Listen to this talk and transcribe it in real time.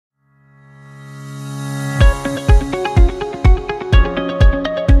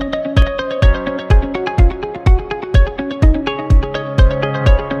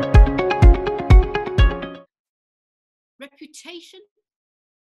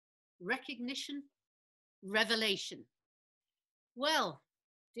recognition, revelation. Well,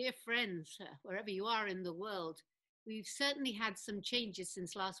 dear friends, wherever you are in the world, we've certainly had some changes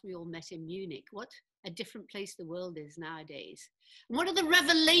since last we all met in Munich. What a different place the world is nowadays. And what are the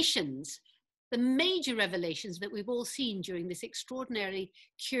revelations, the major revelations that we've all seen during this extraordinarily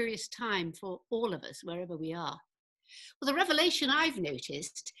curious time for all of us, wherever we are? Well, the revelation I've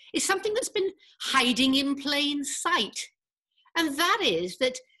noticed is something that's been hiding in plain sight. And that is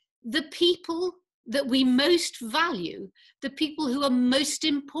that the people that we most value, the people who are most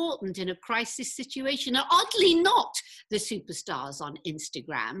important in a crisis situation, are oddly not the superstars on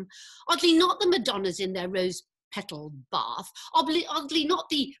Instagram, oddly not the Madonnas in their rose petal bath, oddly not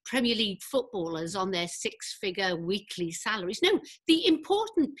the Premier League footballers on their six-figure weekly salaries. No, the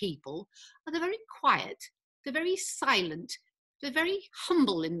important people are the very quiet, the very silent, the very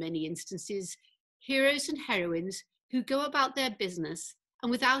humble in many instances, heroes and heroines who go about their business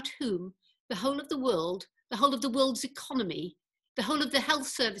and without whom the whole of the world, the whole of the world's economy, the whole of the health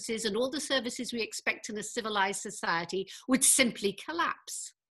services and all the services we expect in a civilized society would simply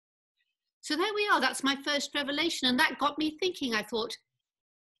collapse. So there we are, that's my first revelation. And that got me thinking. I thought,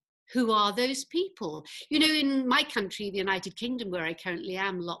 who are those people? You know, in my country, the United Kingdom, where I currently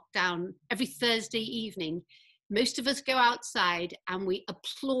am locked down, every Thursday evening, most of us go outside and we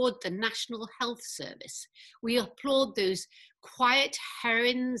applaud the National Health Service. We applaud those quiet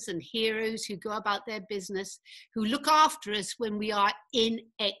heroines and heroes who go about their business, who look after us when we are in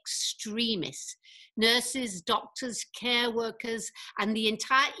extremis. Nurses, doctors, care workers, and the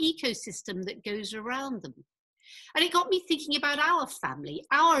entire ecosystem that goes around them. And it got me thinking about our family,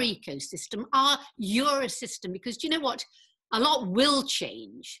 our ecosystem, our EuRA system, because do you know what? A lot will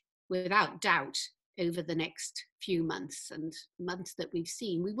change, without doubt, over the next few months and months that we've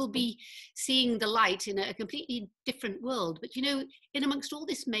seen. We will be seeing the light in a completely different world. But you know, in amongst all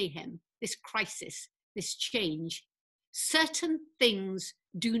this mayhem, this crisis, this change, certain things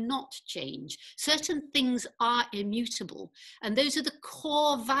do not change. Certain things are immutable. And those are the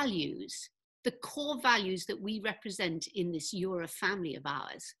core values that we represent in this EuRA family of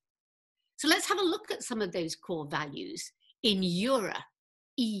ours. So let's have a look at some of those core values in EuRA,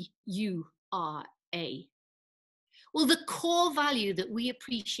 E-U-R-A. Well, the core value that we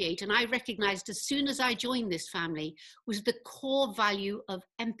appreciate, and I recognized as soon as I joined this family, was the core value of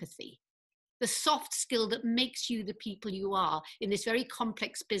empathy, the soft skill that makes you the people you are in this very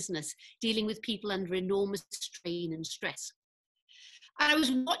complex business, dealing with people under enormous strain and stress. And I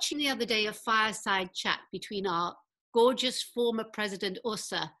was watching the other day a fireside chat between our gorgeous former president,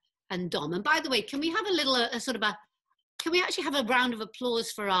 Ursa, and Dom. And by the way, can we have can we actually have a round of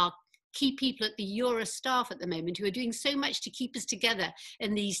applause for our key people at the EuRA staff at the moment who are doing so much to keep us together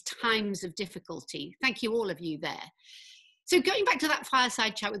in these times of difficulty. Thank you, all of you there. So going back to that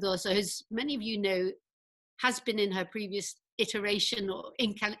fireside chat with Ursa, as many of you know, has been in her previous iteration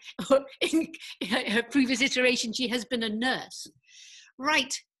in her previous iteration, she has been a nurse.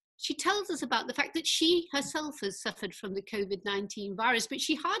 Right. She tells us about the fact that she herself has suffered from the COVID-19 virus, but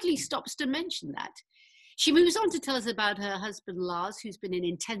she hardly stops to mention that. She moves on to tell us about her husband, Lars, who's been in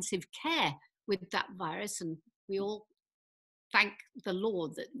intensive care with that virus. And we all thank the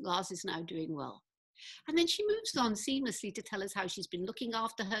Lord that Lars is now doing well. And then she moves on seamlessly to tell us how she's been looking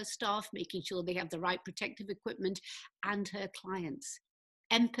after her staff, making sure they have the right protective equipment, and her clients.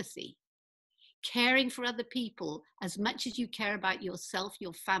 Empathy. Caring for other people as much as you care about yourself,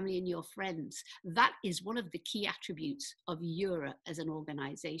 your family, and your friends. That is one of the key attributes of EuRA as an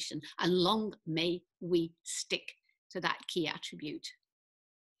organization, and long may we stick to that key attribute.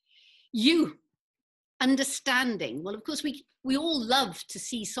 You, understanding. Well, of course, we all love to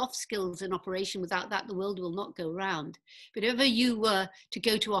see soft skills in operation. Without that, the world will not go round. But if ever you were to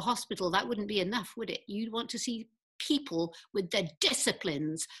go to a hospital, that wouldn't be enough, would it? You'd want to see people with their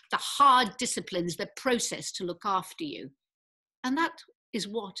disciplines, the hard disciplines, the process to look after you. And that is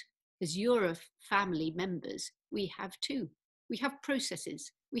what, as EuRA family members, we have too. We have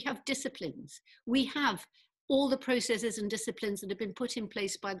processes, we have disciplines, we have all the processes and disciplines that have been put in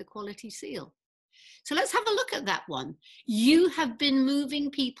place by the Quality Seal. So let's have a look at that one. You have been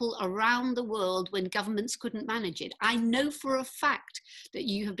moving people around the world when governments couldn't manage it. I know for a fact that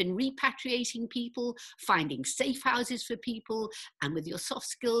you have been repatriating people, finding safe houses for people, and with your soft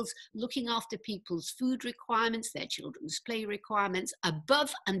skills, looking after people's food requirements, their children's play requirements,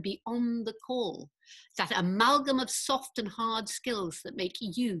 above and beyond the call. That amalgam of soft and hard skills that make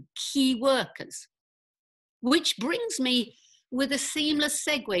you key workers. Which brings me with a seamless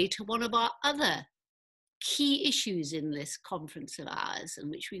segue to one of our other key issues in this conference of ours,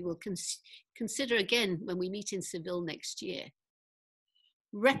 and which we will consider again when we meet in Seville next year.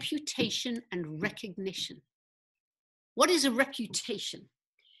 reputation and recognition. What is a reputation?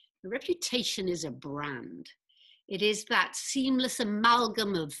 A reputation is a brand. It is that seamless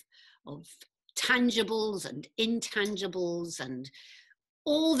amalgam of tangibles and intangibles and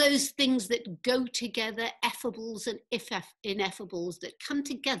all those things that go together, effables and ineffables, that come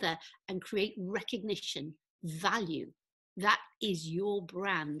together and create recognition, value. That is your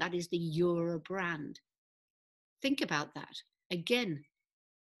brand. That is the EuRA brand. Think about that. Again,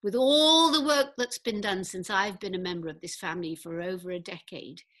 with all the work that's been done since I've been a member of this family for over a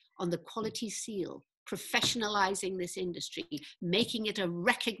decade on the quality seal, professionalizing this industry, making it a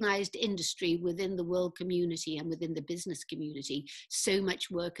recognized industry within the world community and within the business community, so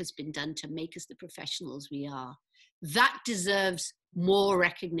much work has been done to make us the professionals we are. That deserves more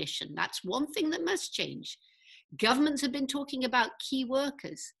recognition. That's one thing that must change. Governments have been talking about key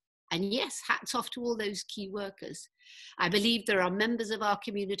workers. And yes, hats off to all those key workers. I believe there are members of our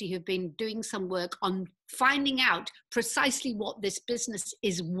community who've been doing some work on finding out precisely what this business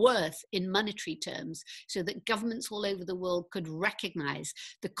is worth in monetary terms, so that governments all over the world could recognize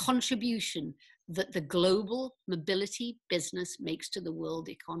the contribution that the global mobility business makes to the world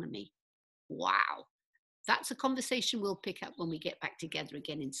economy. Wow. That's a conversation we'll pick up when we get back together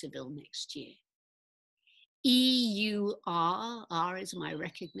again in Seville next year. EuRA, R is my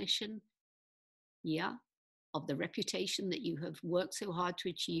recognition, yeah, of the reputation that you have worked so hard to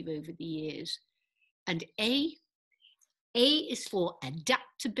achieve over the years. And A is for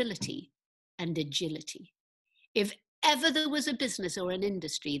adaptability and agility. If ever there was a business or an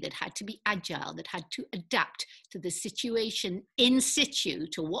industry that had to be agile, that had to adapt to the situation in situ,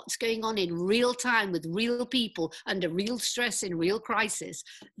 to what's going on in real time with real people under real stress in real crisis,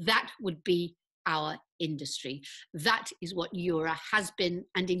 that would be our industry. That is what EuRA has been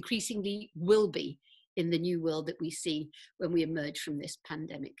and increasingly will be in the new world that we see when we emerge from this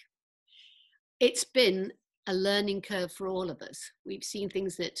pandemic. It's been a learning curve for all of us. We've seen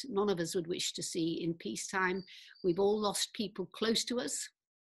things that none of us would wish to see in peacetime. We've all lost people close to us,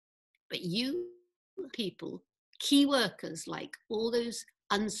 but you people, key workers like all those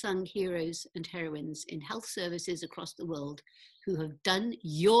unsung heroes and heroines in health services across the world who have done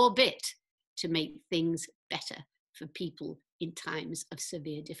your bit to make things better for people in times of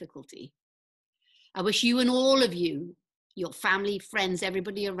severe difficulty. I wish you and all of you, your family, friends,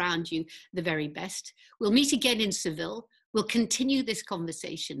 everybody around you, the very best. We'll meet again in Seville. We'll continue this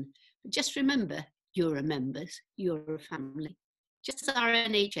conversation. But just remember, EuRA members, EuRA family. Just as our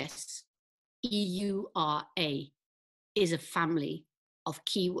NHS, EuRA is a family of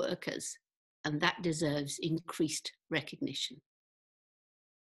key workers, and that deserves increased recognition.